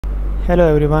Hello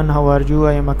everyone, how are you?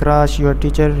 I am Akrash, your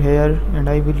teacher here, and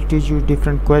I will teach you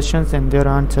different questions and their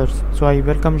answers. So I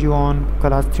welcome you on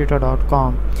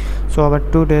classtheta.com. So our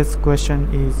today's question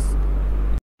is: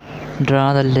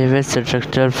 Draw the Lewis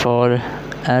structure for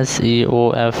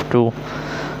SeOF2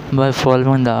 by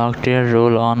following the octet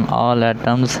rule on all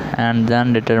atoms and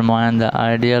then determine the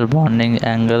ideal bonding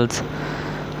angles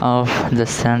of the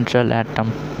central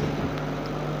atom.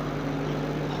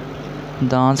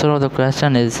 The answer of the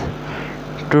question is: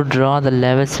 to draw the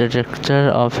Lewis structure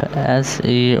of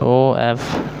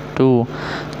SeOF2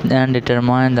 and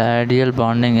determine the ideal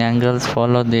bonding angles,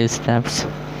 follow these steps.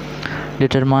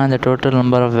 Determine the total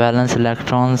number of valence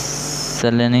electrons.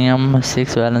 Selenium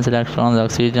 6 valence electrons,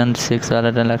 oxygen 6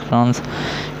 valence electrons,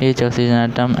 each oxygen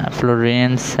atom.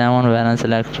 Fluorine 7 valence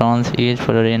electrons, each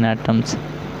fluorine atoms.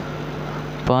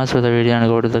 Pause for the video and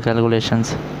go to the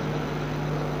calculations.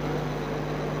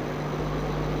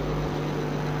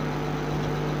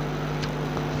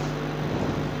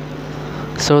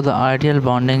 So the ideal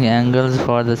bonding angles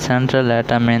for the central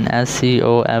atom in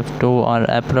SeOF2 are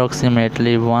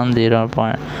approximately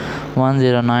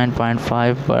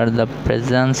 109.5, but the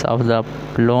presence of the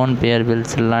lone pair will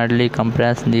slightly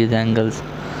compress these angles.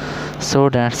 So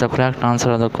that's the correct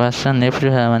answer of the question. If you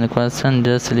have any question,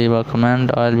 just leave a comment.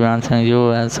 I'll be answering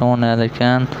you as soon as I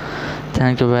can.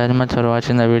 Thank you very much for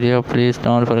watching the video. Please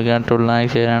don't forget to like,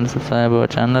 share and subscribe our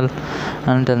channel.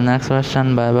 Until next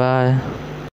question, bye bye.